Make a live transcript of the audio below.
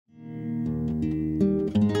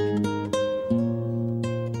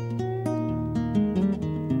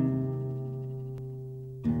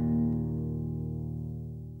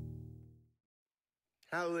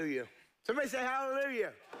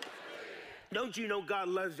Don't you know God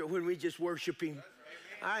loves it when we just worship him?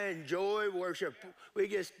 I enjoy worship. We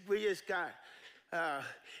just got,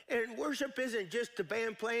 and worship isn't just the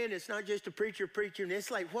band playing. It's not just the preacher preaching.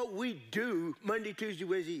 It's like what we do Monday, Tuesday,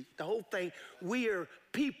 Wednesday, the whole thing. We are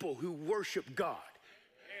people who worship God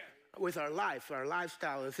with our life, our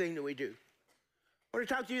lifestyle, the thing that we do. I want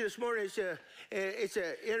to talk to you this morning. It's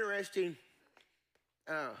an interesting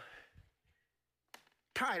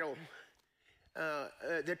title.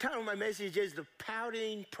 The title of my message is The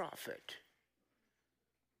Pouting Prophet.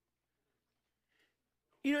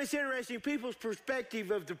 You know, it's interesting, people's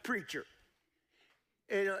perspective of the preacher.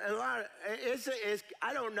 And a lot of,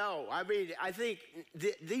 I don't know. I mean, I think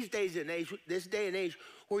these days and age, this day and age,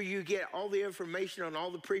 where you get all the information on all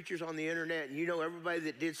the preachers on the internet, and you know everybody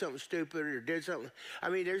that did something stupid or did something. I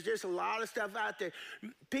mean, there's just a lot of stuff out there.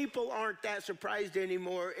 People aren't that surprised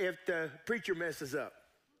anymore if the preacher messes up.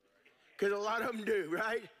 Because a lot of them do,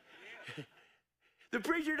 right? The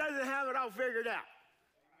preacher doesn't have it all figured out.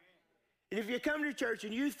 And if you come to church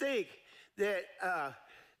and you think that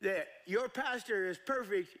that your pastor is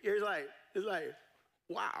perfect, it's like,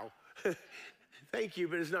 wow, thank you,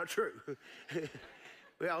 but it's not true.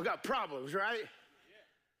 We all got problems, right?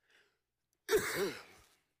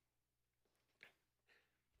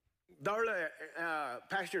 Darla,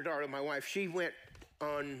 Pastor Darla, my wife, she went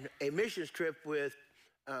on a missions trip with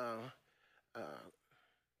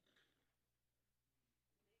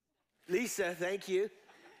Lisa, thank you,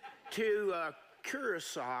 to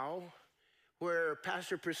Curacao, where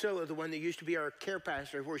Pastor Priscilla, the one that used to be our care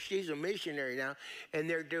pastor, where she's a missionary now, and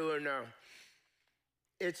they're doing,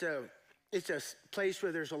 it's a place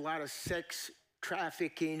where there's a lot of sex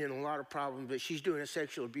trafficking and a lot of problems, but she's doing a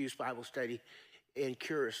sexual abuse Bible study in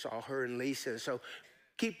Curacao, her and Lisa. So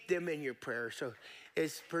keep them in your prayer. So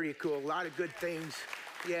it's pretty cool. A lot of good things.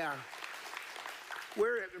 Yeah.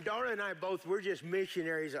 Dara and I both, we're just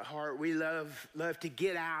missionaries at heart. We love to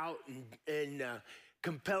get out and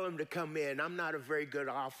compel them to come in. I'm not a very good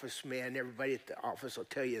office man. Everybody at the office will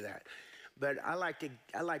tell you that. But I like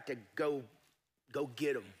to go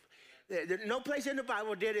get them. There's no place in the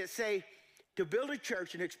Bible did it say to build a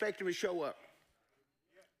church and expect them to show up.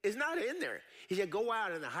 It's not in there. He said, go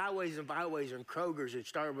out in the highways and byways and Kroger's and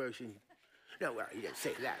Starbucks and, no, well, he didn't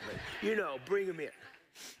say that, but, you know, bring them in.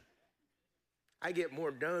 I get more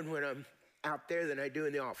done when I'm out there than I do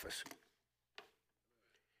in the office.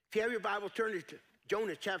 If you have your Bible, turn to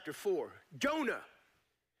Jonah chapter 4. Jonah.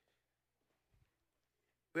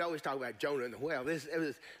 We always talk about Jonah and the whale.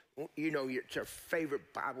 It's our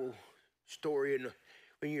favorite Bible story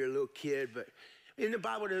when you're a little kid, but in the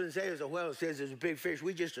Bible, it doesn't say it's a whale. It says it's a big fish.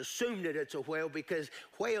 We just assume that it's a whale because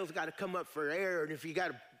whales got to come up for air, and if you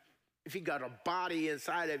got a body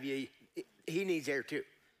inside of you, he needs air too.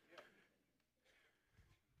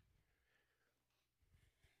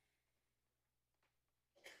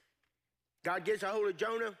 God gets a hold of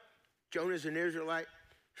Jonah. Jonah's an Israelite.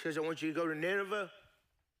 He says, I want you to go to Nineveh.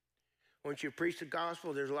 I want you to preach the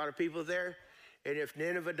gospel. There's a lot of people there. And if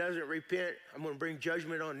Nineveh doesn't repent, I'm going to bring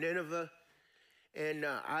judgment on Nineveh. And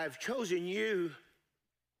I've chosen you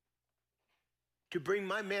to bring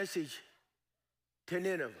my message to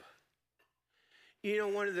Nineveh. You know,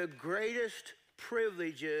 one of the greatest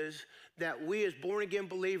privileges that we as born-again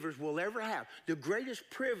believers will ever have, the greatest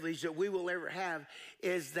privilege that we will ever have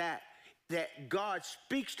is that God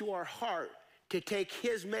speaks to our heart to take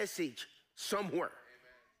his message somewhere.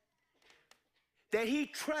 That he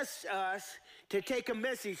trusts us to take a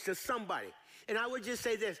message to somebody. And I would just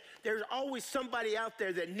say this, there's always somebody out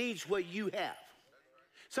there that needs what you have.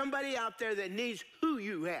 Somebody out there that needs who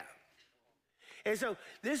you have. And so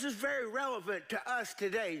this is very relevant to us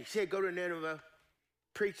today. He said, go to Nineveh,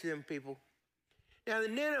 preach to them people. Now the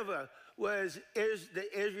Nineveh is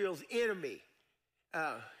Israel's enemy.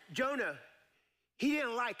 Jonah, he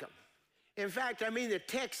didn't like them. In fact, I mean, the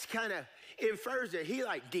text kind of infers that he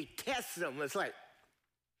detests them. It's like,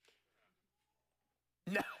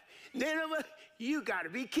 no, Nineveh, you got to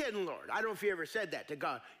be kidding, Lord. I don't know if you ever said that to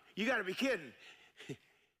God. You got to be kidding.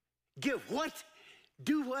 Give what?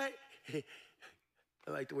 Do what?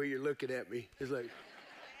 I like the way you're looking at me. It's like,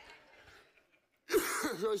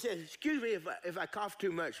 so he says, excuse me if I cough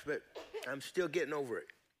too much, but I'm still getting over it.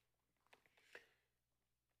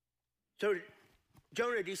 So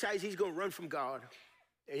Jonah decides he's going to run from God,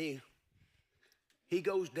 and he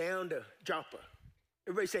goes down to Joppa.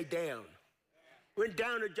 Everybody say down. Went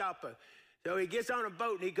down to Joppa. So he gets on a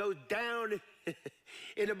boat, and he goes down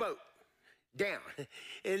in the boat, down.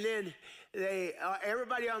 And then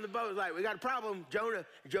everybody on the boat is like, we got a problem, Jonah.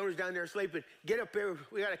 Jonah's down there sleeping. Get up here.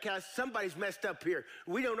 We got to cast. Somebody's messed up here.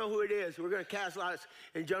 We don't know who it is. We're going to cast lots.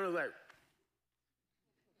 And Jonah's like,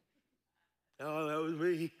 Oh, that was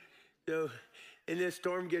me. So, and this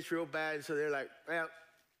storm gets real bad, and so they're like, well,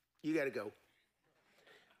 you got to go.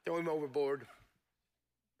 Throw him overboard.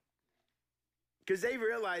 Because they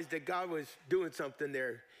realized that God was doing something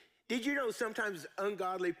there. Did you know sometimes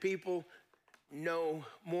ungodly people know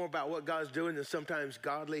more about what God's doing than sometimes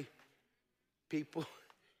godly people?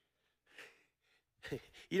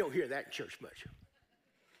 You don't hear that in church much.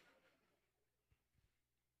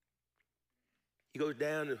 He goes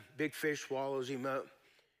down, the big fish swallows him up,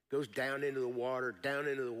 goes down into the water, down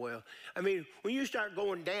into the well. I mean, when you start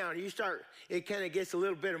going down, it kind of gets a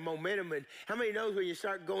little bit of momentum. And how many knows when you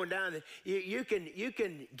start going down, you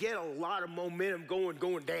can get a lot of momentum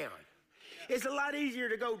going down. It's a lot easier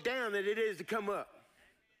to go down than it is to come up.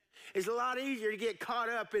 It's a lot easier to get caught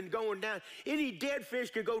up in going down. Any dead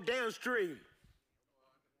fish could go downstream.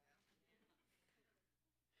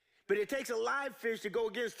 But it takes a live fish to go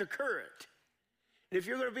against the current. And if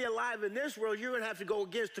you're going to be alive in this world, you're going to have to go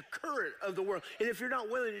against the current of the world. And if you're not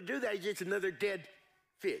willing to do that, it's just another dead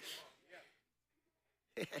fish.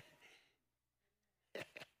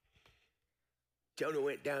 Jonah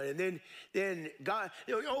went down, and then God,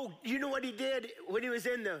 oh, you know what he did when he was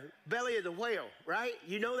in the belly of the whale, right?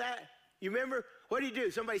 You know that? You remember? What did he do?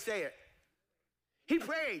 Somebody say it. He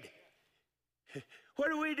prayed. What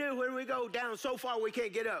do we do when we go down so far we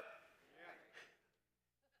can't get up?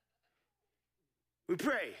 We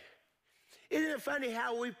pray. Isn't it funny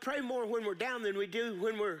how we pray more when we're down than we do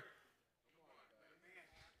when we're...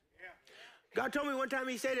 God told me one time,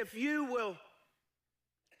 he said, if you will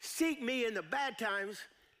seek me in the bad times,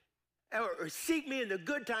 or seek me in the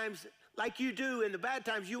good times like you do in the bad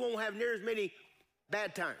times, you won't have near as many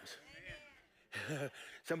bad times.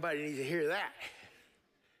 Somebody needs to hear that.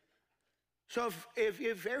 So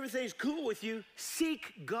if everything's cool with you,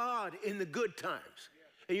 seek God in the good times,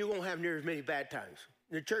 and you won't have near as many bad times.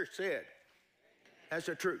 The church said, that's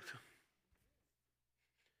the truth.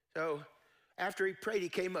 So after he prayed, he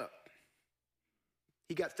came up.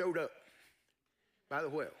 He got thrown up by the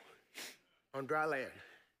whale on dry land.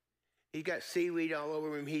 He got seaweed all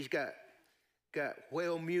over him. He's got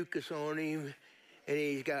whale mucus on him, and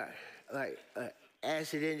he's got like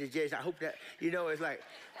acid indigestion. I hope that, it's like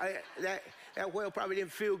that whale probably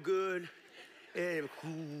didn't feel good, and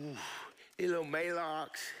little Malox,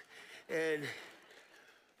 and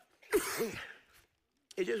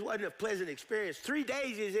it just wasn't a pleasant experience. 3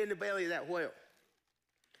 days he's in the belly of that whale.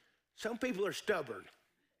 Some people are stubborn.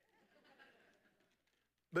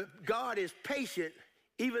 But God is patient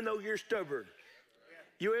even though you're stubborn.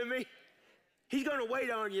 You with me? He's going to wait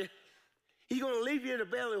on you. He's going to leave you in the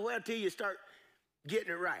belly of the whale until you start getting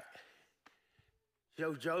it right.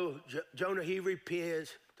 So Jonah, he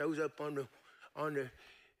repents, throws up on the,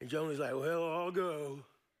 and Jonah's like, well, I'll go.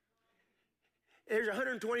 There's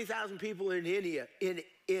 120,000 people in India, in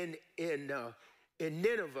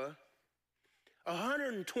Nineveh.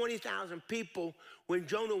 120,000 people, when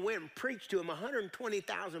Jonah went and preached to them,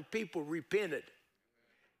 120,000 people repented.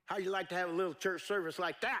 How'd you like to have a little church service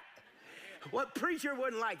like that? What preacher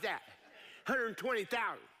wouldn't like that?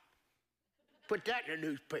 120,000. Put that in the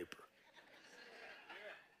newspaper.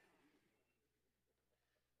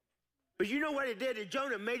 But you know what it did to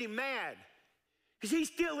Jonah? It made him mad. Because he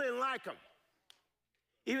still didn't like him.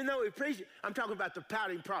 Even though he preached, I'm talking about the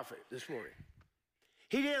pouting prophet this morning.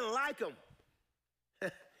 He didn't like him.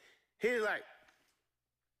 He's like,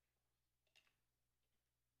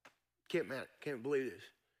 can't believe this.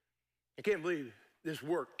 I can't believe this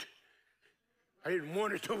worked. I didn't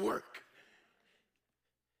want it to work.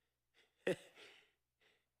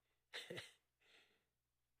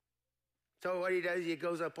 So what he does, he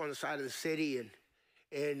goes up on the side of the city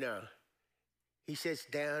and he sits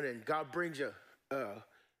down, and God brings in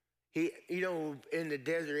the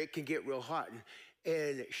desert it can get real hot,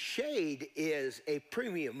 and shade is a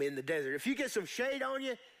premium in the desert. If you get some shade on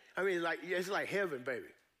you, I mean, it's like heaven, baby.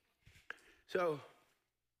 So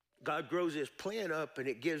God grows this plant up, and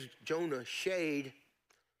it gives Jonah shade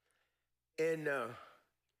and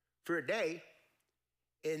for a day,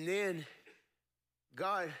 and then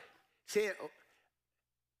God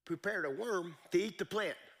prepared a worm to eat the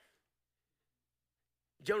plant.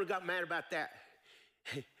 Jonah got mad about that.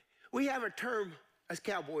 We have a term, as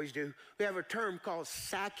cowboys do, we have a term called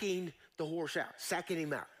sacking the horse out, sacking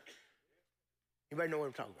him out. Anybody know what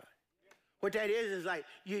I'm talking about? What that is like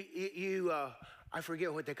you I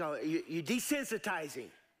forget what they call it, you desensitizing.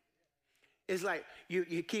 It's like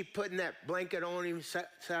you keep putting that blanket on him,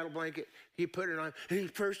 saddle blanket, you put it on.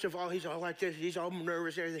 And first of all, he's all like this, he's all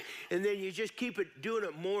nervous, everything. And then you just keep doing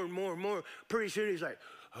it more and more and more. Pretty soon he's like,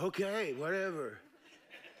 okay, whatever.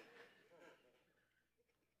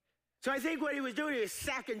 So I think what he was doing is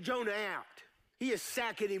sacking Jonah out. He is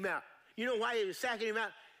sacking him out. You know why he was sacking him out?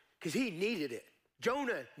 Because he needed it.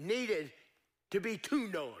 Jonah needed to be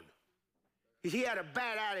tuned on. Because he had a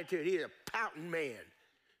bad attitude. He's a pouting man.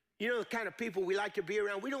 You know the kind of people we like to be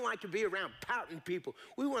around? We don't like to be around pouting people.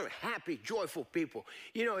 We want happy, joyful people.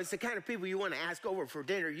 You know, it's the kind of people you want to ask over for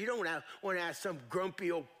dinner. You don't want to ask some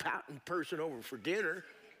grumpy old pouting person over for dinner.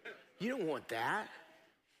 You don't want that.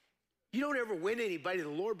 You don't ever win anybody to the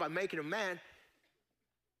Lord by making them mad.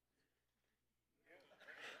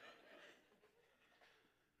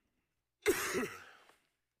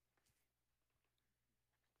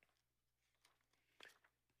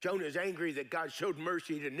 Jonah is angry that God showed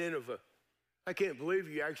mercy to Nineveh. I can't believe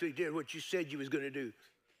you actually did what you said you was going to do.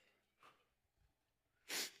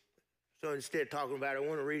 So instead of talking about it, I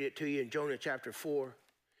want to read it to you in Jonah chapter 4.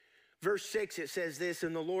 Verse 6, it says this,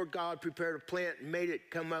 and the Lord God prepared a plant and made it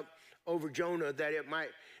come up over Jonah that it might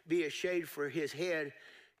be a shade for his head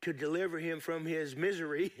to deliver him from his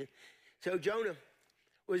misery. So Jonah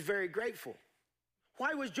was very grateful.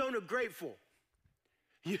 Why was Jonah grateful?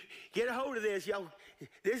 You get a hold of this, y'all.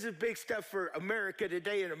 This is big stuff for America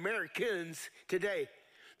today and Americans today.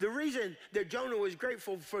 The reason that Jonah was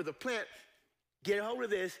grateful for the plant, get a hold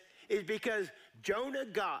of this, is because Jonah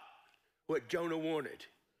got what Jonah wanted.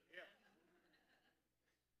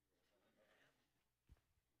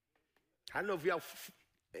 I don't know if y'all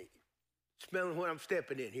smelling what I'm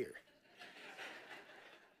stepping in here.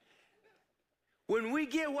 When we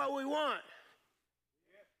get what we want,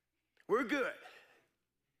 we're good.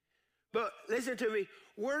 But listen to me,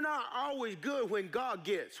 we're not always good when God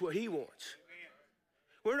gets what he wants.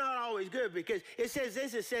 We're not always good because it says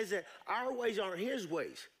this, it says that our ways aren't his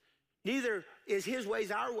ways. Neither is his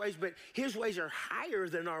ways our ways, but his ways are higher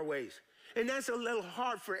than our ways. And that's a little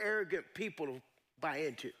hard for arrogant people to buy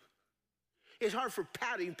into. It's hard for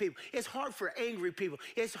pouting people. It's hard for angry people.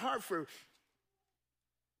 It's hard for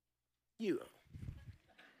you.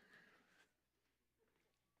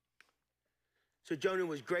 So Jonah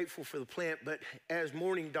was grateful for the plant, but as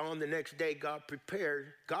morning dawned the next day, God prepared.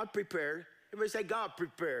 Everybody say God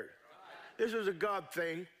prepared. This was a God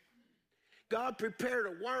thing. God prepared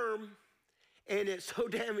a worm, and it so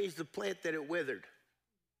damaged the plant that it withered.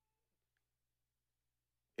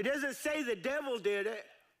 It doesn't say the devil did it.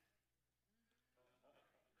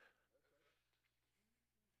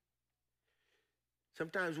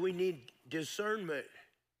 Sometimes we need discernment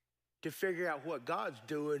to figure out what God's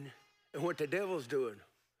doing and what the devil's doing.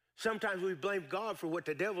 Sometimes we blame God for what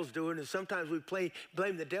the devil's doing, and sometimes we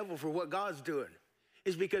blame the devil for what God's doing.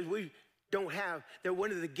 It's because we don't have, that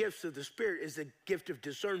one of the gifts of the Spirit is the gift of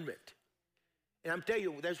discernment. And I'm telling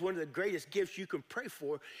you, that's one of the greatest gifts you can pray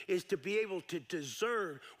for, is to be able to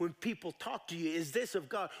discern when people talk to you. Is this of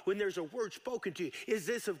God? When there's a word spoken to you, is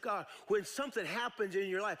this of God? When something happens in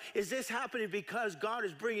your life, is this happening because God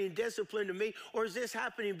is bringing discipline to me, or is this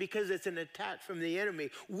happening because it's an attack from the enemy?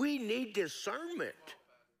 We need discernment.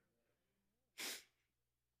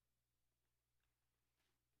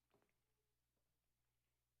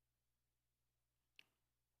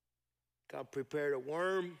 God prepared a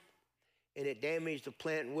worm, and it damaged the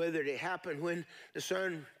plant and withered. It happened when the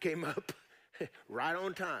sun came up right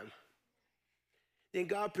on time. Then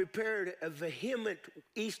God prepared a vehement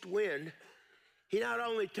east wind. He not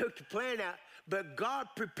only took the plant out, but God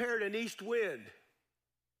prepared an east wind.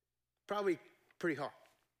 Probably pretty hot.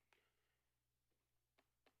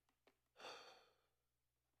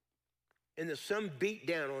 And the sun beat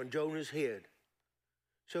down on Jonah's head,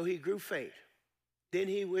 so he grew faint. Then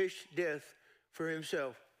he wished death for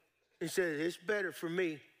himself and said, it's better for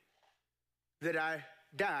me that I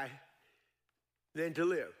die than to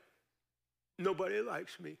live. Nobody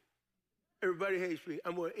likes me. Everybody hates me.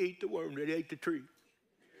 I'm going to eat the worm that ate the tree.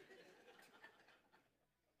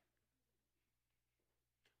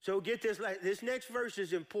 So get this, this next verse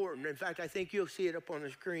is important. In fact, I think you'll see it up on the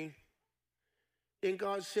screen. Then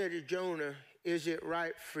God said to Jonah, is it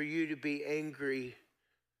right for you to be angry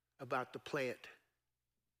about the plant?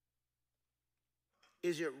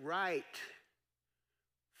 Is it right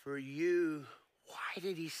for you? Why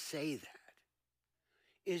did he say that?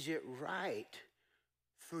 Is it right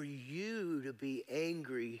for you to be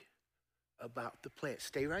angry about the plant?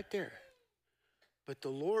 Stay right there. But the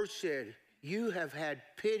Lord said, you have had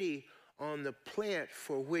pity on the plant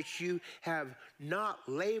for which you have not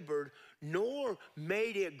labored, nor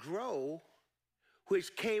made it grow,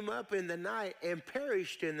 which came up in the night and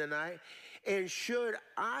perished in the night. And should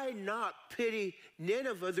I not pity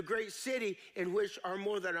Nineveh, the great city in which are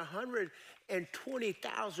more than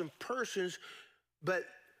 120,000 persons? But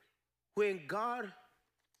when God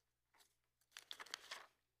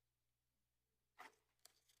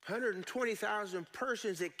 120,000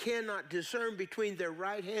 persons that cannot discern between their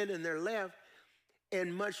right hand and their left,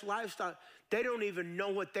 and much livestock. They don't even know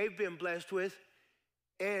what they've been blessed with.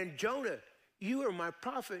 And Jonah, you are my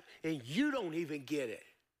prophet, and you don't even get it.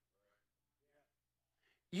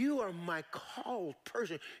 You are my called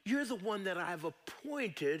person. You're the one that I have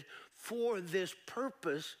appointed for this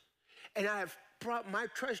purpose, and I have brought my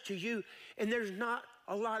trust to you. And there's not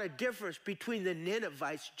a lot of difference between the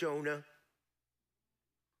Ninevites, Jonah,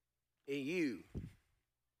 and you.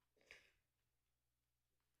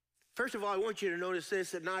 First of all, I want you to notice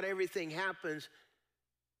this, that not everything happens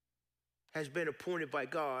has been appointed by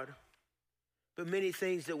God, but many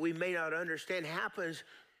things that we may not understand happens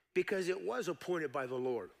because it was appointed by the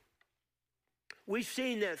Lord. We've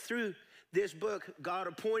seen that through this book. God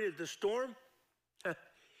appointed the storm.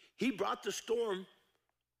 He brought the storm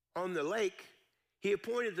on the lake. He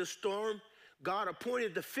appointed the storm. God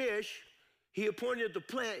appointed the fish. He appointed the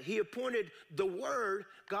plant. He appointed the word.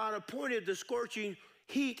 God appointed the scorching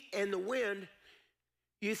heat and the wind.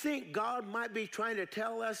 You think God might be trying to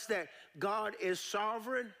tell us that God is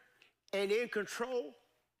sovereign and in control?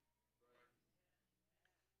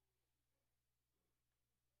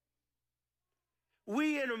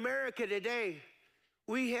 We in America today,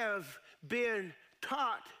 we have been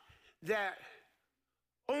taught that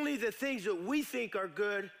only the things that we think are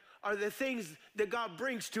good are the things that God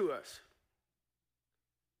brings to us.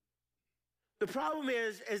 The problem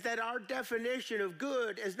is that our definition of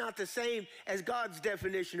good is not the same as God's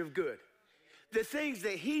definition of good. The things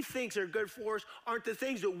that he thinks are good for us aren't the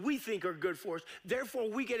things that we think are good for us. Therefore,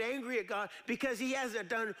 we get angry at God because he hasn't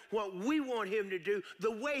done what we want him to do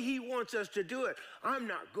the way he wants us to do it. I'm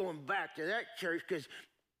not going back to that church because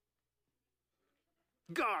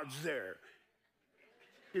God's there.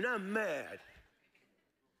 And I'm mad.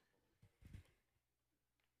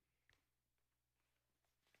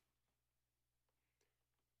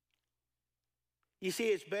 You see,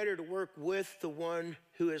 it's better to work with the one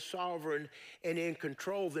who is sovereign and in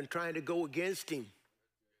control than trying to go against him.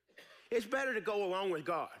 It's better to go along with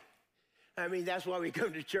God. I mean, that's why we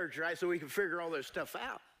come to church, right? So we can figure all this stuff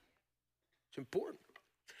out. It's important.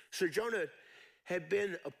 So Jonah had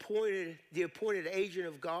been appointed, the appointed agent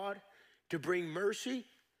of God to bring mercy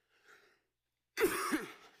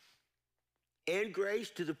and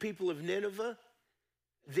grace to the people of Nineveh.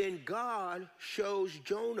 Then God shows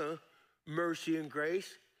Jonah mercy and grace.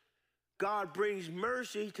 God brings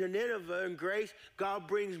mercy to Nineveh and grace. God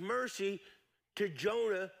brings mercy to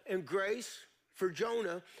Jonah and grace for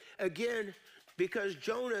Jonah. Again, because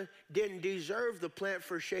Jonah didn't deserve the plant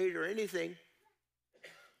for shade or anything.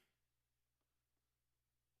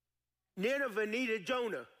 Nineveh needed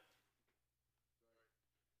Jonah.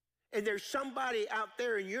 And there's somebody out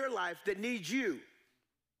there in your life that needs you.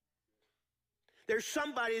 There's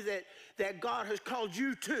somebody that God has called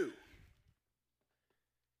you to.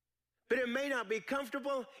 But it may not be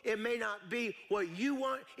comfortable. It may not be what you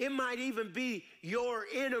want. It might even be your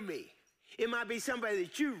enemy. It might be somebody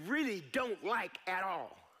that you really don't like at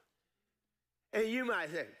all. And you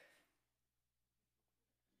might say,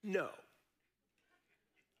 no.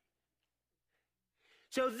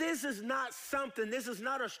 So this is not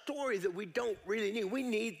a story that we don't really need. We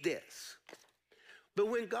need this. But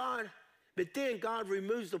then God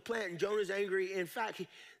removes the plant and Jonah's angry. In fact,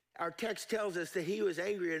 our text tells us that he was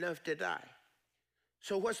angry enough to die.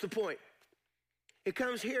 So what's the point? It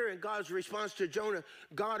comes here in God's response to Jonah.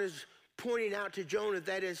 God is pointing out to Jonah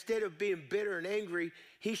that instead of being bitter and angry,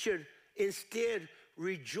 he should instead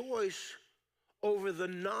rejoice over the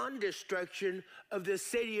non-destruction of the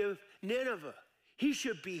city of Nineveh. He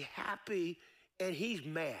should be happy, and he's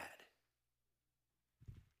mad.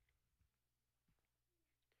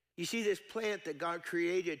 You see, this plant that God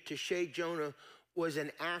created to shade Jonah was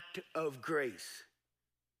an act of grace.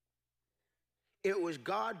 It was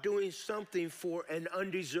God doing something for an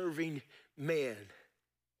undeserving man.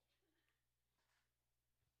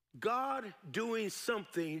 God doing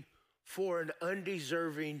something for an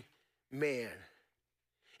undeserving man.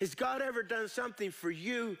 Has God ever done something for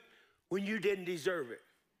you when you didn't deserve it?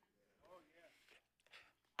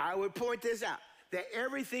 I would point this out, that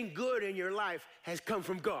everything good in your life has come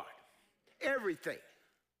from God. Everything.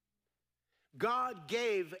 God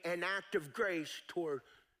gave an act of grace toward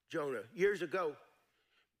Jonah. Years ago,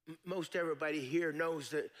 most everybody here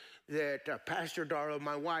knows that Pastor Darla,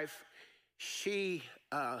 my wife, she,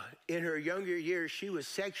 in her younger years, she was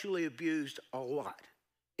sexually abused a lot.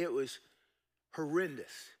 It was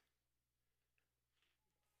horrendous.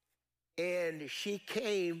 And she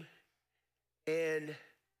came and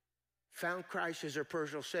found Christ as her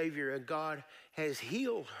personal Savior, and God has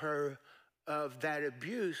healed her of that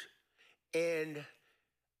abuse. And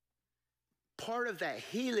part of that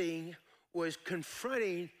healing was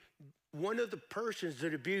confronting one of the persons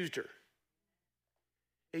that abused her.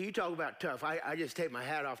 And you talk about tough. I just take my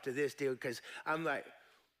hat off to this deal because I'm like, whew.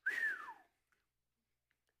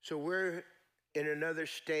 So we're in another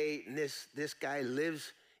state, and this guy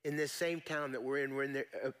lives in this same town that we're in.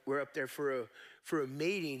 We're up there for a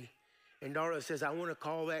meeting, and Darla says, I want to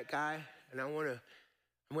call that guy, and I'm going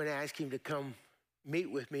to ask him to come meet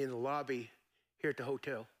with me in the lobby here at the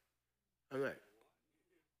hotel. I'm like,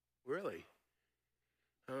 really?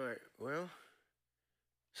 All right, well,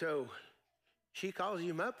 so she calls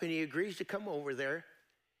him up, and he agrees to come over there.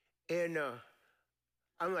 And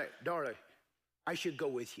I'm like, Darla, I should go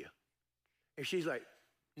with you. And she's like,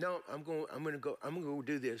 no, I'm gonna go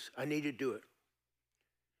do this. I need to do it.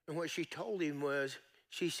 And what she told him was,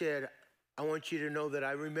 she said, I want you to know that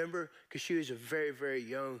I remember, because she was a very, very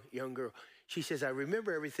young girl. She says, I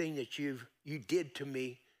remember everything that you did to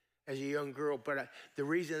me as a young girl, but the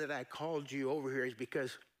reason that I called you over here is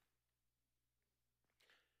because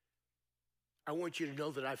I want you to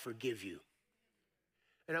know that I forgive you.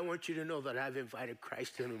 And I want you to know that I've invited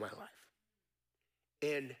Christ into my life.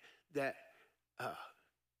 And that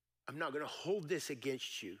I'm not going to hold this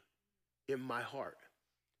against you in my heart.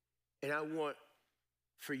 And I want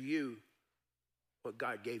for you what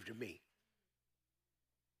God gave to me.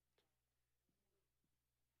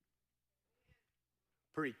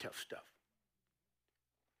 Pretty tough stuff.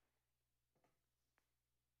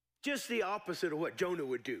 Just the opposite of what Jonah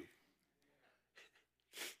would do.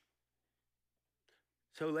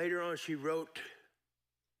 So later on, she wrote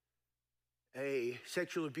a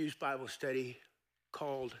sexual abuse Bible study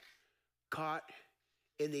called Caught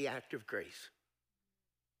in the Act of Grace.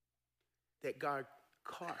 That God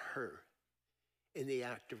caught her in the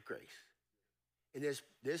act of grace. And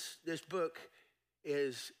this book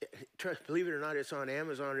is, believe it or not, it's on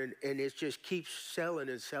Amazon, and it just keeps selling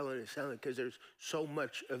and selling and selling because there's so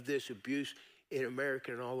much of this abuse in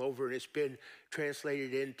America and all over, and it's been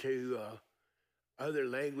translated into other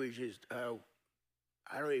languages.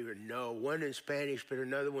 I don't even know. One in Spanish, but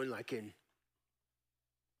another one like in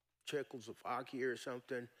Czechoslovakia or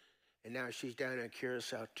something. And now she's down in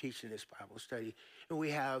Curacao teaching this Bible study. And we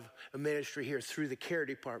have a ministry here through the care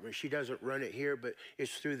department. She doesn't run it here, but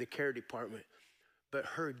it's through the care department. But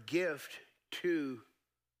her gift to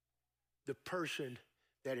the person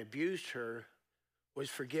that abused her was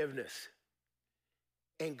forgiveness.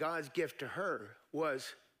 And God's gift to her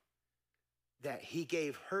was that he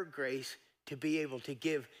gave her grace to be able to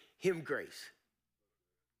give him grace.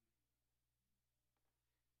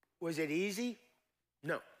 Was it easy?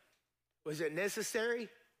 No. Was it necessary?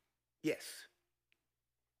 Yes.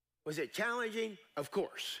 Was it challenging? Of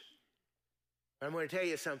course. But I'm going to tell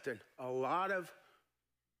you something. A lot of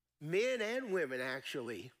men and women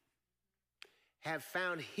actually have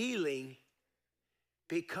found healing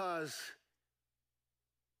because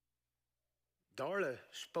Darla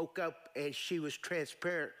spoke up and she was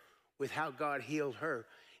transparent with how God healed her.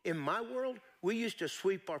 In my world, we used to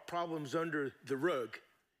sweep our problems under the rug.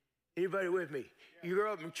 Anybody with me? You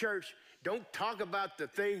grow up in church, don't talk about the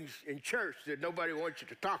things in church that nobody wants you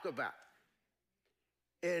to talk about.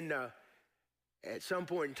 And at some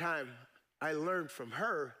point in time, I learned from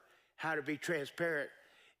her how to be transparent.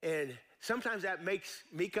 And sometimes that makes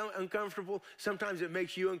me uncomfortable. Sometimes it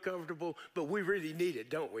makes you uncomfortable, but we really need it,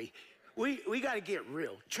 don't we? We got to get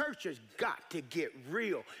real. Church has got to get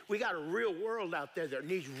real. We got a real world out there that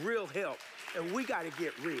needs real help, and we got to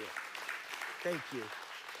get real. Thank you.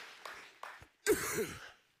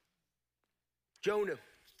 Jonah,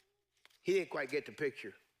 he didn't quite get the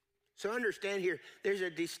picture. So understand here, there's a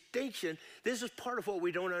distinction. This is part of what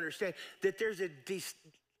we don't understand, that there's a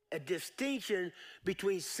distinction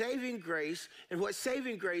between saving grace, and what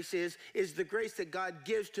saving grace is the grace that God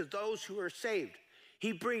gives to those who are saved.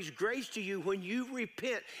 He brings grace to you when you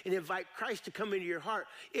repent and invite Christ to come into your heart.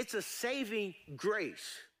 It's a saving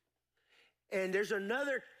grace. And there's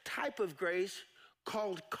another type of grace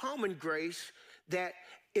called common grace that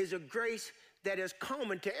is a grace that is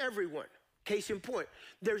common to everyone. Case in point,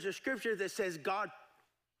 there's a scripture that says God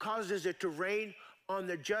causes it to rain on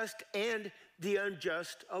the just and the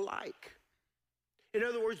unjust alike. In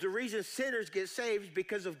other words, the reason sinners get saved is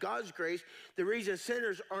because of God's grace. The reason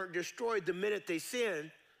sinners aren't destroyed the minute they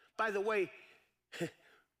sin. By the way,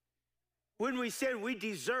 when we sin, we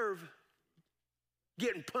deserve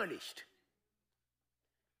getting punished.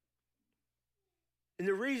 And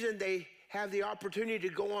the reason they have the opportunity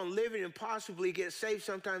to go on living and possibly get saved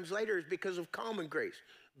sometimes later is because of common grace.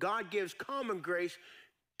 God gives common grace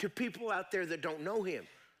to people out there that don't know him.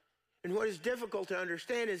 And what is difficult to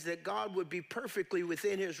understand is that God would be perfectly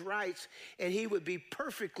within his rights, and he would be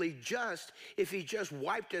perfectly just if he just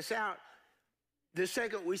wiped us out the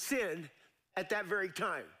second we sinned at that very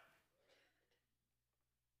time.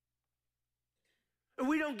 And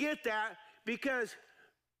we don't get that because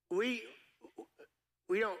we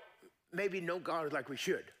don't maybe know God like we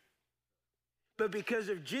should. But because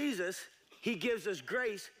of Jesus, he gives us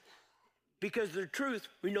grace. Because of the truth,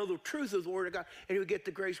 we know the truth of the Word of God, and we get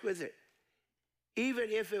the grace with it. Even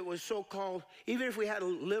if it was so-called, even if we had a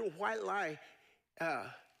little white lie,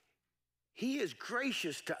 he is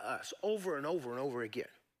gracious to us over and over and over again.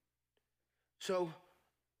 So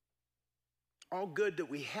all good that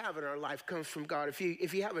we have in our life comes from God. If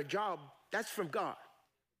you have a job, that's from God.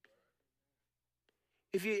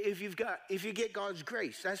 If you get God's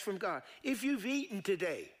grace, that's from God. If you've eaten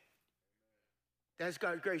today, that's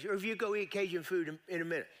God's grace. Or if you go eat Cajun food in a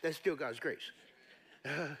minute, that's still God's grace.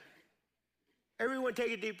 Everyone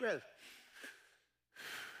take a deep breath.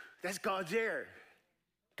 That's God's air.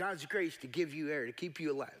 God's grace to give you air, to keep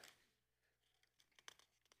you alive.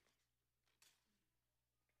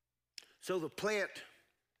 So the plant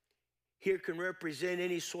here can represent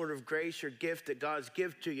any sort of grace or gift that God's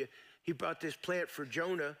given to you. He brought this plant for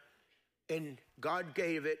Jonah, and God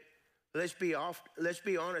gave it. Let's be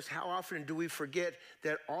honest, how often do we forget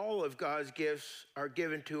that all of God's gifts are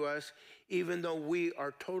given to us, even though we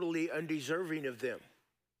are totally undeserving of them?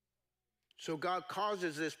 So God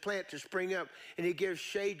causes this plant to spring up, and he gives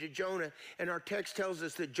shade to Jonah. And our text tells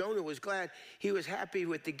us that Jonah was glad. He was happy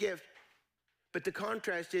with the gift. But the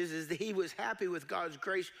contrast is that he was happy with God's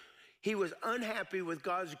grace. He was unhappy with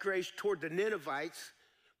God's grace toward the Ninevites,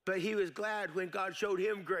 but he was glad when God showed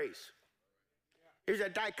him grace. There's a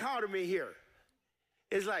dichotomy here.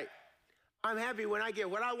 It's like, I'm happy when I get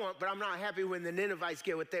what I want, but I'm not happy when the Ninevites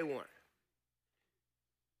get what they want.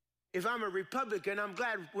 If I'm a Republican, I'm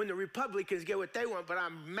glad when the Republicans get what they want, but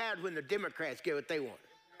I'm mad when the Democrats get what they want.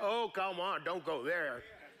 Oh, come on, don't go there.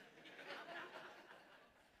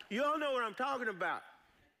 You all know what I'm talking about.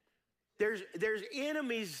 There's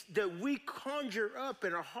enemies that we conjure up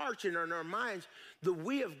in our hearts and in our minds that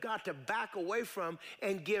we have got to back away from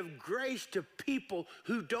and give grace to people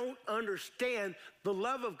who don't understand the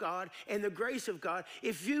love of God and the grace of God.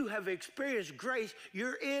 If you have experienced grace,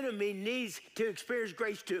 your enemy needs to experience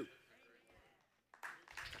grace too.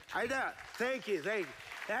 Thank you.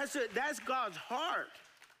 That's God's heart.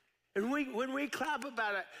 And when we clap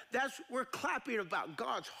about it, we're clapping about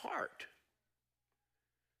God's heart.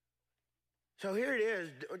 So here it is,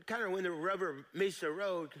 kind of when the rubber meets the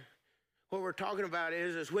road. What we're talking about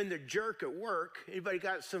is when the jerk at work, anybody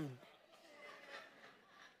got some,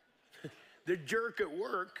 the jerk at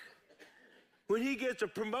work, when he gets a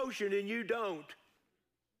promotion and you don't.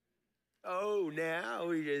 Oh, now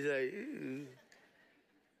we just like, ew.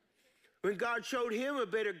 When God showed him a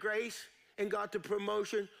bit of grace and got the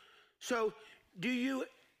promotion. So do you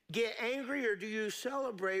get angry or do you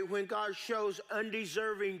celebrate when God shows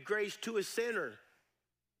undeserving grace to a sinner?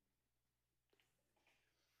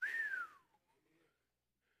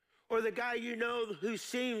 Or the guy you know who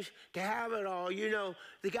seems to have it all, you know,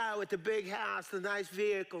 the guy with the big house, the nice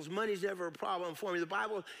vehicles, money's never a problem for me. The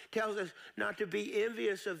Bible tells us not to be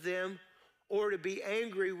envious of them or to be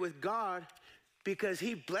angry with God because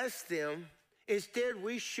he blessed them. Instead,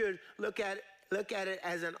 we should look at it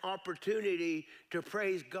as an opportunity to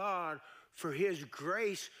praise God for his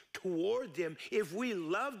grace toward them. If we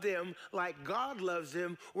love them like God loves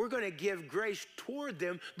them, we're going to give grace toward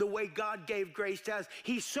them the way God gave grace to us.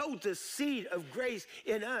 He sowed the seed of grace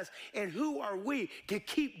in us. And who are we to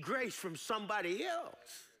keep grace from somebody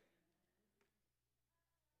else?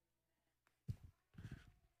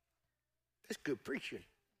 That's good preaching.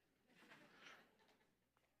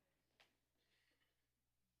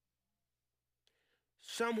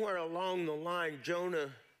 Somewhere along the line, Jonah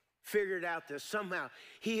figured out that somehow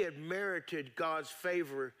he had merited God's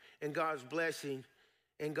favor and God's blessing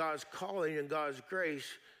and God's calling and God's grace.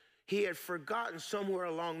 He had forgotten somewhere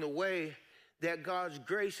along the way that God's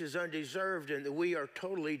grace is undeserved and that we are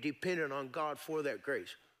totally dependent on God for that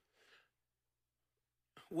grace.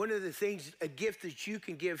 One of the things, a gift that you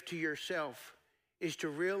can give to yourself is to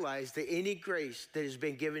realize that any grace that has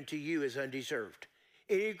been given to you is undeserved.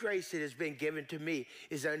 Any grace that has been given to me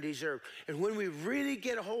is undeserved. And when we really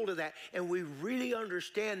get a hold of that and we really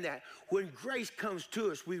understand that, when grace comes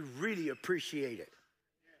to us, we really appreciate it.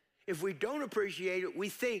 If we don't appreciate it, we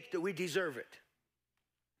think that we deserve it.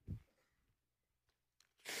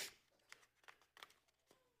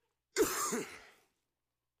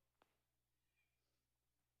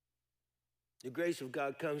 The grace of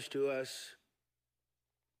God comes to us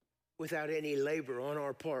without any labor on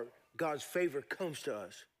our part. God's favor comes to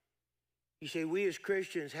us. You see, we as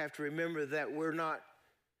Christians have to remember that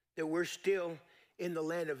we're still in the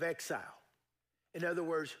land of exile. In other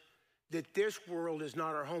words, that this world is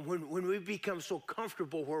not our home. When we become so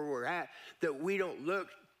comfortable where we're at that we don't look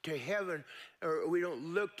to heaven or we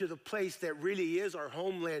don't look to the place that really is our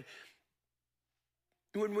homeland,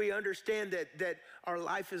 when we understand that our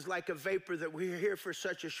life is like a vapor, that we're here for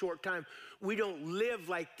such a short time, we don't live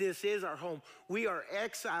like this is our home. We are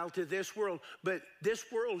exiled to this world, but this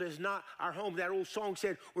world is not our home. That old song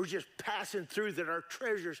said, we're just passing through, that our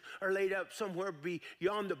treasures are laid up somewhere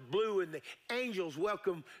beyond the blue, and the angels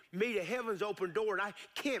welcome me to heaven's open door, and I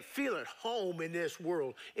can't feel at home in this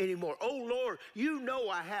world anymore. Oh, Lord, you know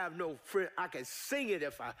I have no friend. I could sing it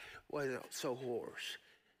if I wasn't so hoarse.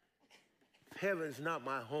 Heaven's not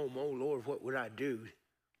my home. Oh, Lord, what would I do?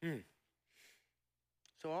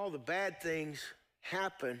 So all the bad things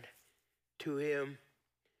happened to him.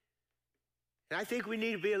 And I think we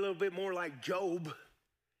need to be a little bit more like Job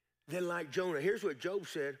than like Jonah. Here's what Job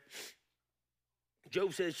said.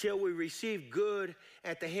 Job says, shall we receive good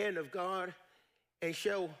at the hand of God, and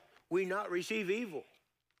shall we not receive evil?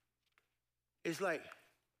 It's like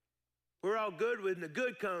we're all good when the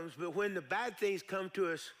good comes, but when the bad things come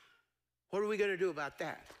to us, what are we going to do about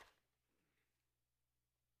that?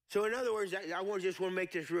 So in other words, I just want to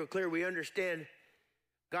make this real clear. We understand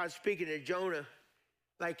God speaking to Jonah,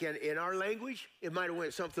 like in our language, it might have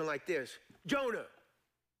went something like this. Jonah,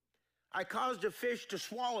 I caused a fish to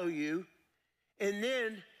swallow you and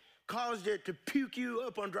then caused it to puke you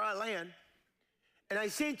up on dry land. And I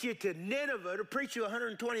sent you to Nineveh to preach to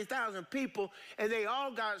 120,000 people, and they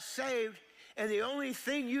all got saved. And the only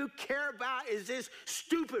thing you care about is this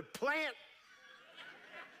stupid plant?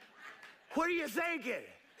 What are you thinking,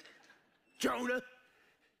 Jonah?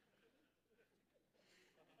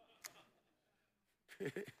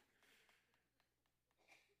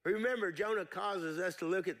 Remember, Jonah causes us to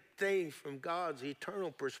look at things from God's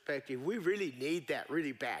eternal perspective. We really need that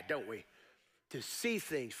really bad, don't we? To see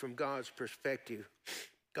things from God's perspective.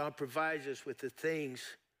 God provides us with the things.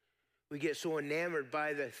 We get so enamored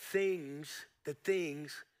by the things that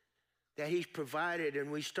he's provided,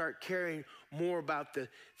 and we start caring more about the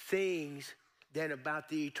things than about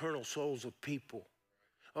the eternal souls of people.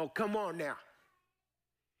 Oh, come on now.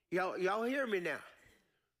 Y'all hear me now.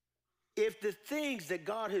 If the things that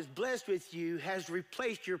God has blessed with you has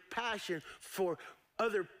replaced your passion for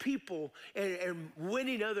other people and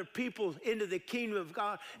winning other people into the kingdom of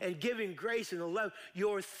God and giving grace and the love,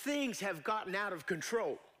 your things have gotten out of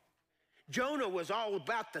control. Jonah was all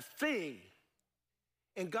about the thing,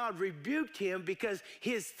 and God rebuked him because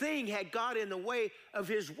his thing had got in the way of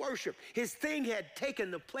his worship. His thing had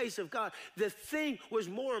taken the place of God. The thing was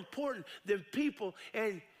more important than people,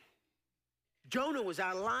 and Jonah was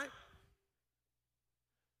out of line.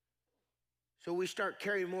 So we start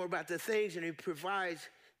caring more about the things and he provides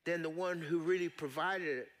than the one who really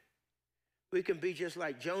provided it. We can be just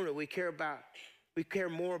like Jonah. We care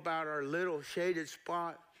more about our little shaded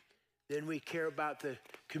spot than we care about the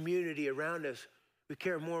community around us. We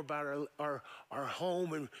care more about our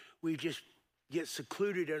home, and we just get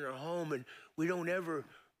secluded in our home, and we don't ever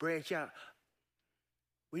branch out.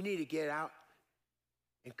 We need to get out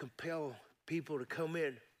and compel people to come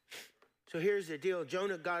in. So here's the deal.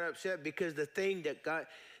 Jonah got upset because the thing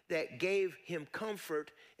that gave him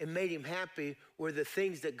comfort and made him happy were the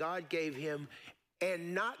things that God gave him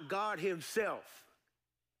and not God himself.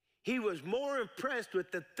 He was more impressed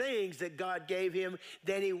with the things that God gave him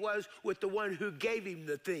than he was with the one who gave him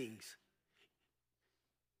the things.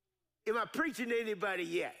 Am I preaching to anybody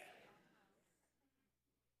yet?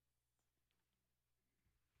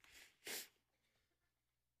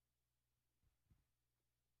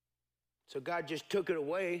 So God just took it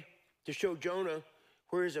away to show Jonah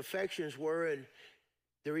where his affections were, and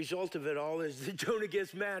the result of it all is that Jonah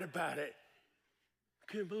gets mad about it.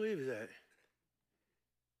 I can't believe that.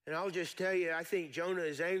 And I'll just tell you, I think Jonah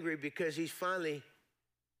is angry because he's finally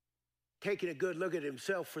taking a good look at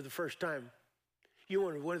himself for the first time.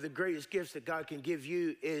 One of the greatest gifts that God can give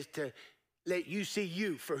you is to let you see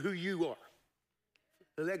you for who you are.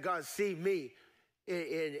 To let God see me.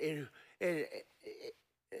 And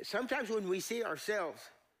sometimes when we see ourselves,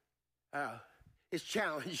 it's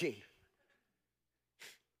challenging.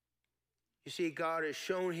 You see, God has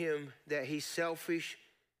shown him that he's selfish,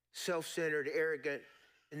 self-centered, arrogant,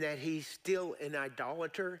 and that he's still an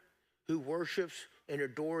idolater who worships and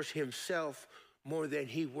adores himself more than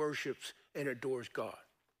he worships and adores God.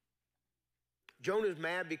 Jonah's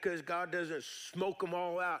mad because God doesn't smoke them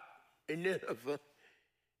all out in Nineveh.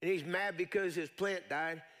 And he's mad because his plant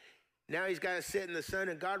died. Now he's got to sit in the sun,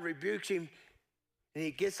 and God rebukes him, and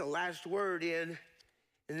he gets the last word in,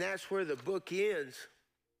 and that's where the book ends.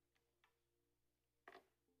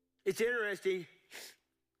 It's interesting.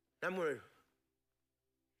 I'm going to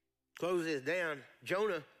close this down.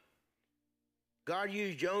 Jonah, God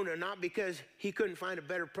used Jonah not because he couldn't find a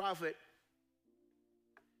better prophet.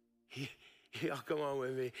 Y'all come on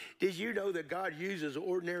with me. Did you know that God uses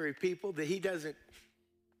ordinary people, that he doesn't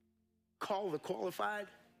call the qualified,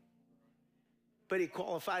 but he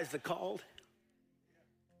qualifies the called?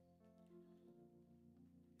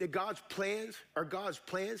 That God's plans are God's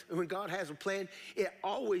plans, and when God has a plan, it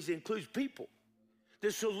always includes people.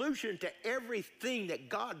 The solution to everything that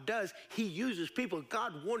God does, he uses people.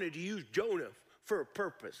 God wanted to use Jonah for a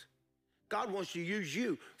purpose. God wants to use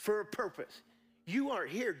you for a purpose. You aren't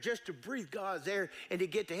here just to breathe God's air and to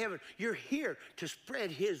get to heaven. You're here to spread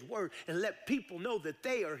his word and let people know that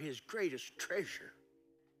they are his greatest treasure.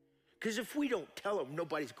 Because if we don't tell them,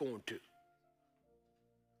 nobody's going to.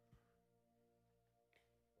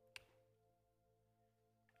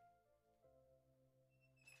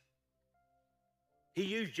 He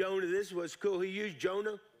used Jonah. This is what's cool. He used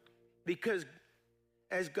Jonah because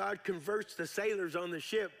as God converts the sailors on the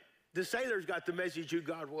ship, the sailors got the message who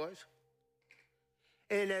God was.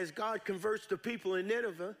 And as God converts the people in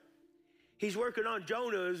Nineveh, he's working on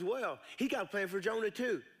Jonah as well. He got a plan for Jonah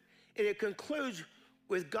too. And it concludes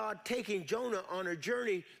with God taking Jonah on a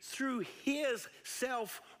journey through his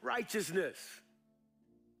self-righteousness.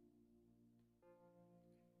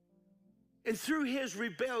 And through his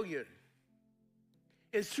rebellion.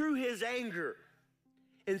 And through his anger.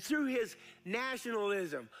 And through his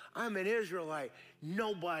nationalism. I'm an Israelite.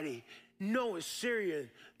 Nobody, no Assyrian.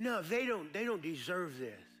 No, they don't deserve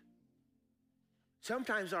this.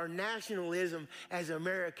 Sometimes our nationalism as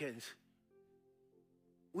Americans,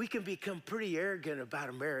 we can become pretty arrogant about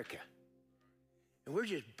America. And we're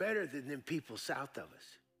just better than them people south of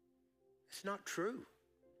us. It's not true.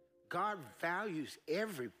 God values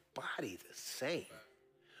everybody the same.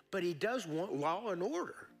 But he does want law and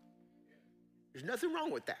order. There's nothing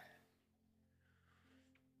wrong with that.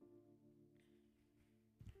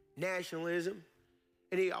 Nationalism.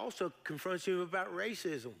 And he also confronts him about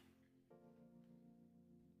racism.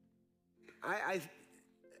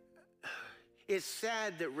 It's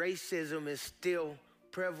sad that racism is still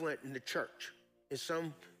prevalent in the church in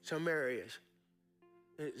some areas.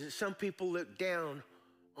 Some people look down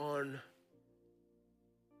on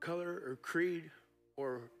color or creed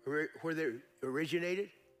or where they originated.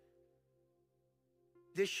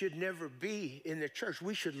 This should never be in the church.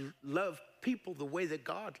 We should love people the way that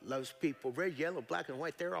God loves people. Red, yellow, black, and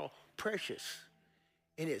white, they're all precious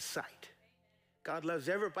in his sight. God loves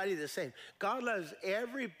everybody the same. God loves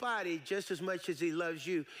everybody just as much as he loves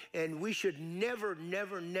you. And we should never,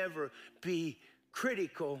 never, never be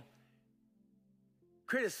criticized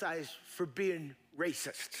for being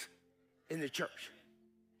racist in the church.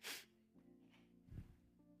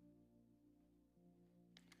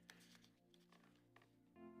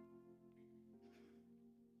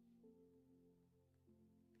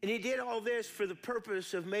 And he did all this for the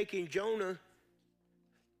purpose of making Jonah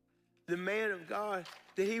the man of God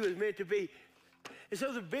that he was meant to be. And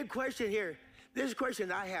so the big question here, this is a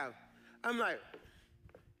question I have. I'm like,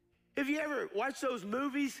 have you ever watched those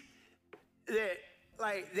movies that,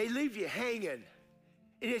 like, they leave you hanging?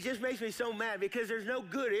 And it just makes me so mad because there's no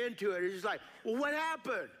good into it. It's just like, well, what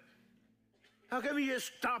happened? How come you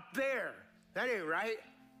just stopped there? That ain't right.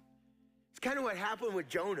 It's kind of what happened with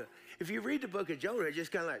Jonah. If you read the book of Jonah, it's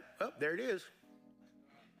just kind of like, oh, there it is.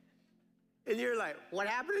 And you're like, what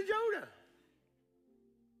happened to Jonah?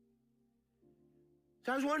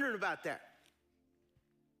 So I was wondering about that.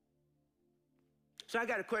 So I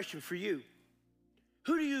got a question for you.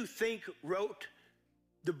 Who do you think wrote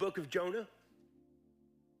the book of Jonah?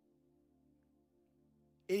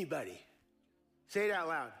 Anybody? Say it out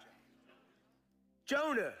loud.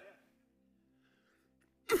 Jonah.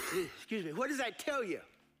 Excuse me. What does that tell you?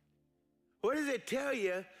 What does it tell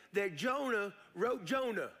you that Jonah wrote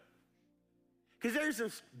Jonah? Because there's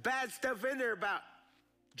some bad stuff in there about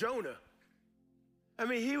Jonah. I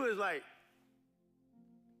mean, he was like,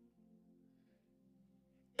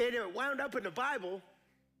 and it wound up in the Bible.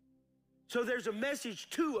 So there's a message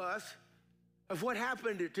to us of what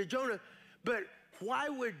happened to Jonah. But why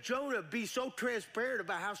would Jonah be so transparent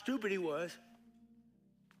about how stupid he was?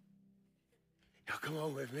 Y'all come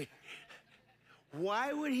on with me.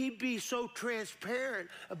 Why would he be so transparent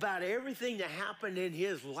about everything that happened in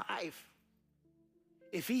his life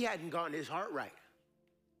if he hadn't gotten his heart right?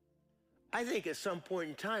 I think at some point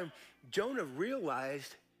in time, Jonah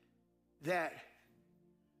realized that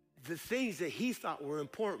the things that he thought were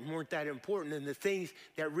important weren't that important, and the things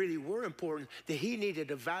that really were important, that he needed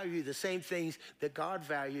to value the same things that God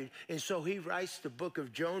valued. And so he writes the book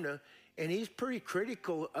of Jonah, and he's pretty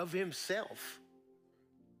critical of himself.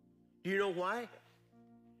 You know why?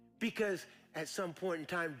 Because at some point in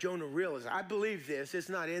time, Jonah realized, I believe this, it's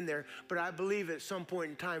not in there, but I believe at some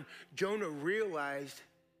point in time, Jonah realized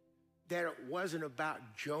that it wasn't about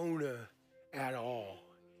Jonah at all.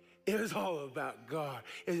 It was all about God.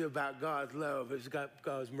 It was about God's love. It was about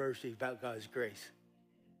God's mercy, about God's grace.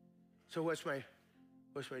 So what's my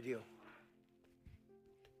deal?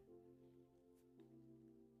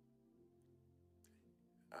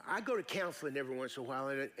 I go to counseling every once in a while,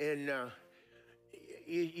 and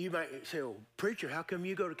you might say, "Oh, preacher, how come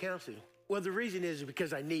you go to counseling?" Well, the reason is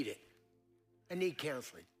because I need it. I need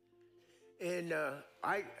counseling. And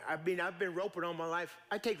I've been roping all my life.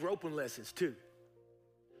 I take roping lessons too.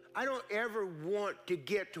 I don't ever want to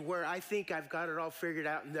get to where I think I've got it all figured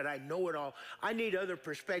out and that I know it all. I need other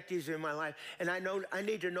perspectives in my life, and I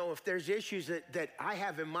need to know if there's issues that I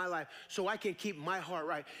have in my life so I can keep my heart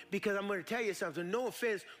right. Because I'm going to tell you something, no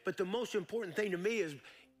offense, but the most important thing to me is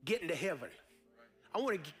getting to heaven. I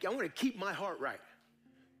want to keep my heart right.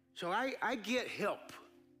 So I get help.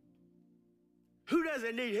 Who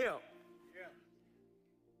doesn't need help? Yeah.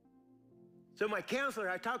 So my counselor,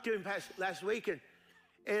 I talked to him last week,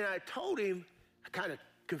 and I told him, I kind of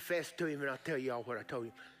confessed to him, and I'll tell you all what I told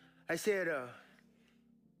him. I said,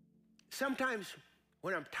 sometimes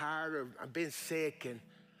when I'm tired or I've been sick, and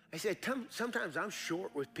I said, sometimes I'm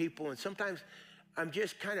short with people, and sometimes I'm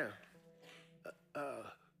just kind of,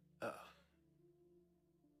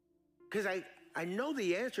 because I know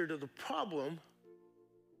the answer to the problem,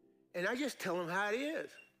 and I just tell them how it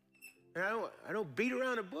is. And I don't beat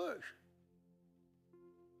around the bush.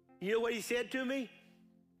 You know what he said to me?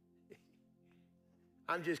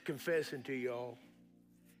 I'm just confessing to y'all.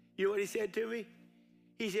 You know what he said to me?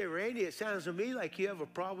 He said, "Randy, it sounds to me like you have a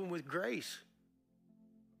problem with grace."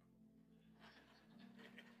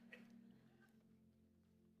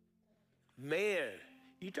 Man,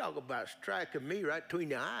 you talk about striking me right between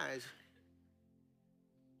the eyes.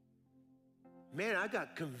 Man, I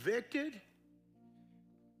got convicted,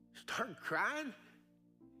 started crying.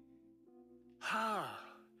 The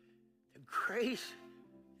grace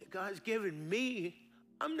that God's given me,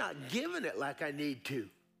 I'm not giving it like I need to.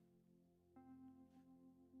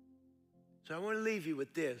 So I want to leave you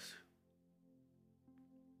with this.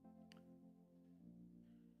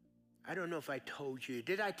 I don't know if I told you.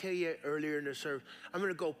 Did I tell you earlier in the service? I'm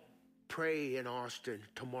going to go pray in Austin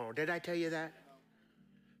tomorrow. Did I tell you that?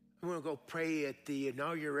 I'm going to go pray at the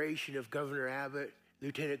inauguration of Governor Abbott,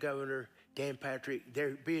 Lieutenant Governor Dan Patrick.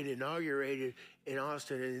 They're being inaugurated in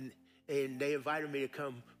Austin, and they invited me to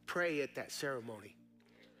come pray at that ceremony.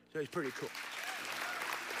 So it's pretty cool.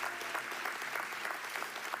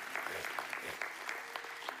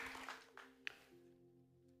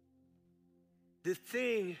 The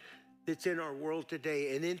thing that's in our world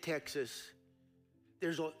today and in Texas,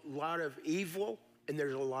 there's a lot of evil and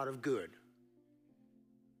there's a lot of good.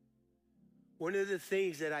 One of the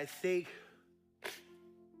things that I think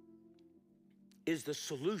is the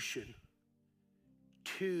solution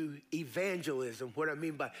to evangelism, what I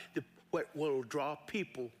mean by what will draw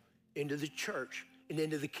people into the church and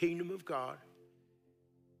into the kingdom of God,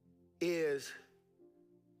 is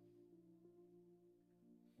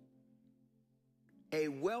a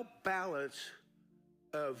well balance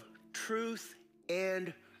of truth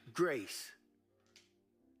and grace.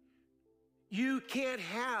 You can't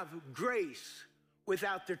have grace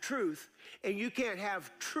without the truth, and you can't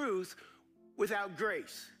have truth without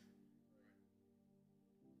grace.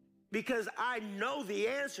 Because I know the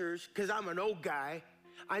answers, because I'm an old guy.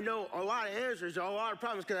 I know a lot of answers, a lot of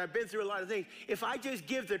problems, because I've been through a lot of things. If I just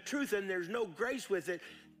give the truth and there's no grace with it,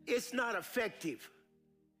 it's not effective.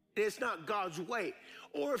 It's not God's way.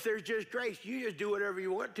 Or if there's just grace, you just do whatever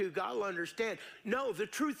you want to. God will understand. No, the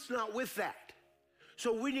truth's not with that.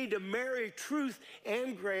 So we need to marry truth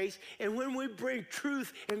and grace. And when we bring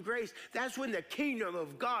truth and grace, that's when the kingdom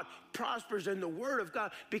of God prospers in the word of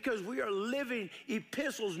God, because we are living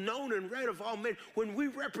epistles known and read of all men. When we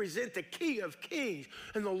represent the King of Kings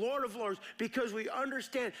and the Lord of Lords, because we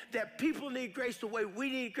understand that people need grace the way we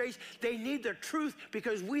need grace. They need the truth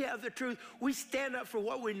because we have the truth. We stand up for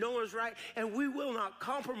what we know is right, and we will not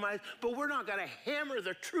compromise, but we're not going to hammer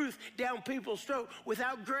the truth down people's throat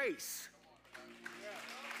without grace.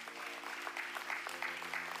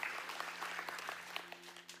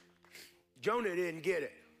 Jonah didn't get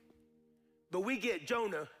it. But we get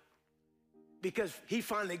Jonah because he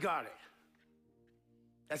finally got it.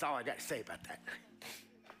 That's all I got to say about that.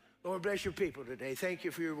 Lord, bless your people today. Thank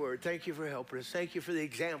you for your word. Thank you for helping us. Thank you for the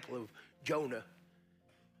example of Jonah.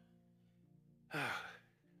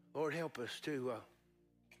 Lord, help us to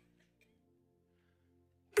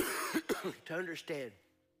understand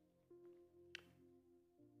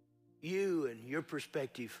you and your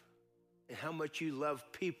perspective and how much you love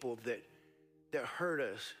people that hurt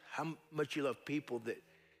us, how much you love people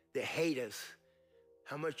that hate us,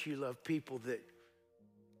 how much you love people that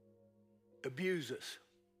abuse us.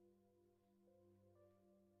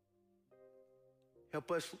 Help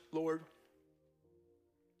us, Lord,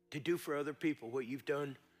 to do for other people what you've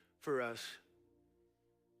done for us,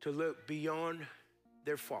 to look beyond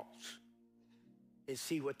their faults and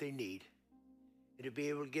see what they need, and to be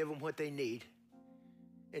able to give them what they need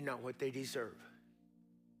and not what they deserve.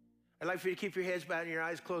 I'd like for you to keep your heads bowed and your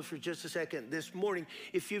eyes closed for just a second. This morning,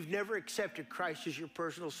 if you've never accepted Christ as your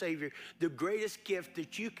personal Savior, the greatest gift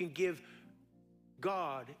that you can give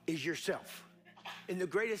God is yourself. And the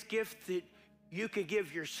greatest gift that you can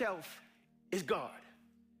give yourself is God.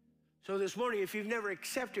 So this morning, if you've never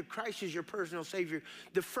accepted Christ as your personal Savior,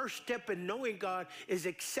 the first step in knowing God is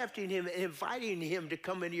accepting him and inviting him to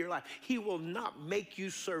come into your life. He will not make you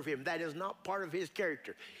serve him. That is not part of his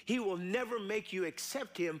character. He will never make you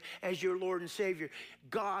accept him as your Lord and Savior.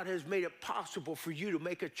 God has made it possible for you to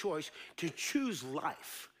make a choice to choose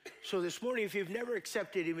life. So this morning, if you've never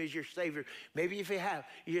accepted him as your Savior, maybe if you have,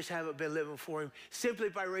 you just haven't been living for him, simply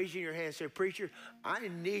by raising your hand, say, preacher, I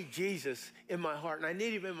need Jesus in my heart, and I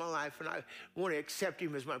need him in my life, and I want to accept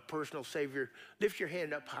him as my personal Savior. Lift your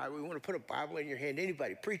hand up high. We want to put a Bible in your hand.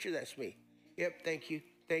 Anybody? Preacher, that's me. Yep, thank you.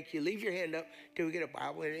 Thank you. Leave your hand up till we get a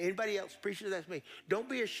Bible in. Anybody else? Preacher, that's me. Don't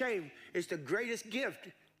be ashamed. It's the greatest gift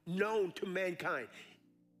known to mankind.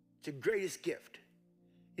 It's the greatest gift.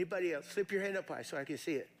 Anybody else? Slip your hand up high so I can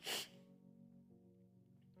see it.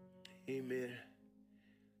 Amen.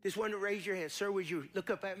 Just want to raise your hand. Sir, would you look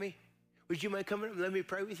up at me? Would you mind coming up and let me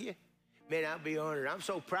pray with you? Man, I'll be honored. I'm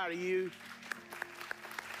so proud of you.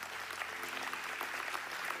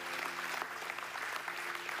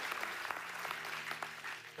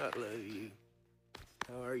 I love you.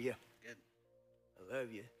 How are you? Good. I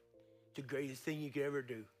love you. It's the greatest thing you could ever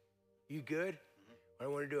do. You good? Mm-hmm. What I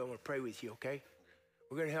want to do, I want to pray with you, okay?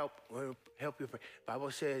 We're going to help you pray. The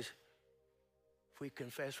Bible says, if we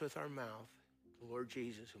confess with our mouth the Lord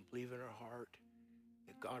Jesus and believe in our heart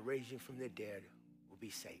that God raised him from the dead, we'll be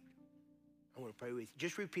saved. I want to pray with you.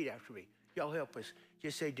 Just repeat after me. Y'all help us.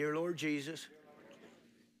 Just say, dear Lord Jesus,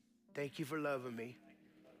 thank you for loving me.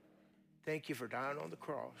 Thank you for dying on the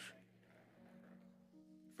cross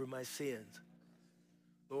for my sins.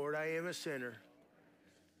 Lord, I am a sinner.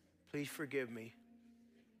 Please forgive me.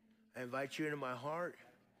 I invite you into my heart.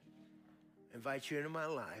 I invite you into my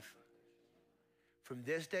life. From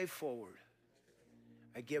this day forward,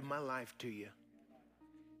 I give my life to you.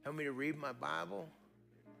 Help me to read my Bible,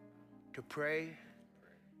 to pray,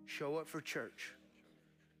 show up for church,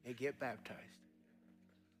 and get baptized.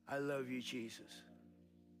 I love you, Jesus.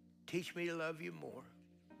 Teach me to love you more.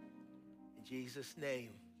 In Jesus'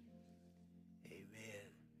 name, amen.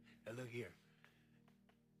 Now look here.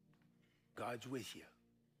 God's with you.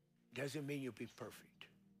 Doesn't mean you'll be perfect.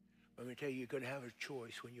 But I'm going to tell you, you're going to have a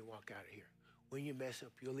choice when you walk out of here. When you mess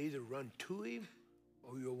up, you'll either run to him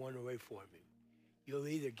or you'll run away from him. You'll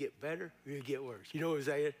either get better or you'll get worse. You know what I'm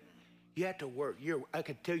saying? You have to work. I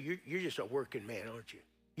can tell you're just a working man, aren't you?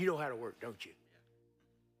 You know how to work, don't you?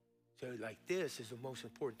 So like this is the most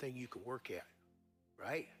important thing you can work at,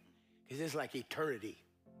 right? Because it's like eternity.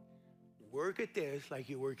 Work at this like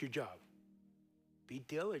you work your job. Be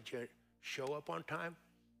diligent. Show up on time.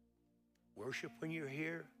 Worship when you're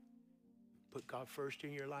here. Put God first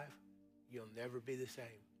in your life. You'll never be the same.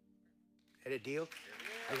 Is that a deal?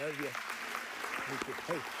 I love you.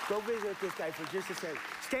 Hey, go visit with this guy for just a second.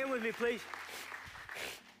 Stand with me, please.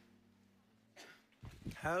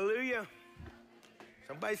 Hallelujah.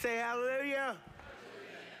 Somebody say hallelujah.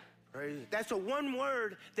 Praise. That's a one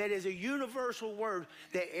word that is a universal word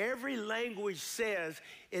that every language says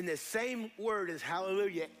in the same word as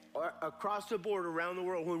hallelujah across the board around the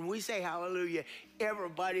world. When we say hallelujah,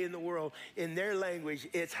 everybody in the world, in their language,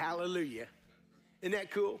 it's hallelujah. Isn't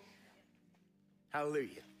that cool?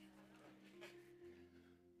 Hallelujah.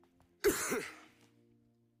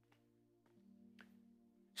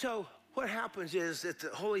 So what happens is that the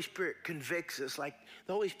Holy Spirit convicts us, like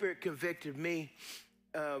the Holy Spirit convicted me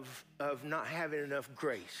of not having enough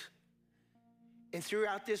grace. And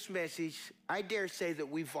throughout this message, I dare say that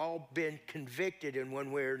we've all been convicted in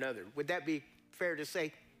one way or another. Would that be fair to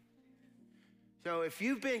say? So if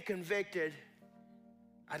you've been convicted,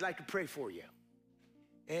 I'd like to pray for you.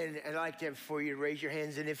 And I'd like for you to raise your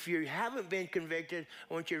hands. And if you haven't been convicted,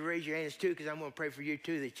 I want you to raise your hands too, because I'm going to pray for you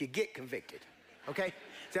too, that you get convicted. Okay?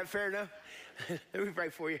 Is that fair enough? Let me pray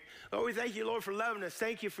for you. Lord, we thank you, Lord, for loving us.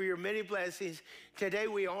 Thank you for your many blessings. Today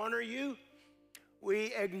we honor you.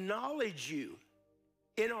 We acknowledge you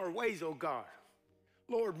in our ways, oh God.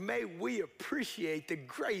 Lord, may we appreciate the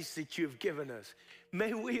grace that you've given us.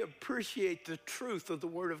 May we appreciate the truth of the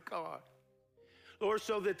Word of God. Lord,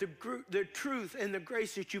 so that the truth and the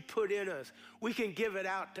grace that you put in us, we can give it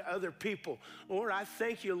out to other people. Lord, I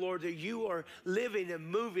thank you, Lord, that you are living and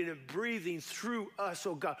moving and breathing through us,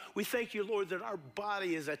 oh God. We thank you, Lord, that our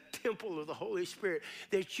body is a temple of the Holy Spirit,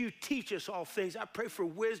 that you teach us all things. I pray for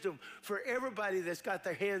wisdom for everybody that's got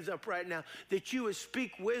their hands up right now, that you would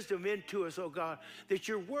speak wisdom into us, oh God, that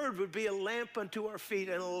your word would be a lamp unto our feet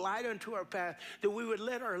and a light unto our path, that we would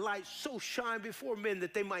let our light so shine before men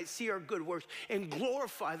that they might see our good works and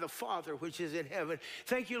glorify the Father which is in heaven.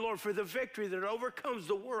 Thank you, Lord, for the victory that overcomes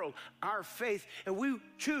the world, our faith, and we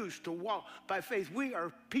choose to walk by faith. We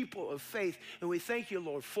are people of faith, and we thank you,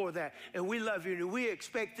 Lord, for that, and we love you, and we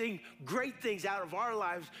expect great things out of our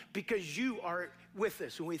lives because you are with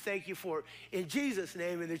us, and we thank you for it. In Jesus'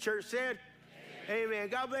 name, and the church said, amen. Amen.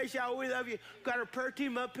 God bless y'all. We love you. Got our prayer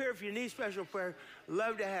team up here if you need special prayer.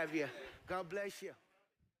 Love to have you. God bless you.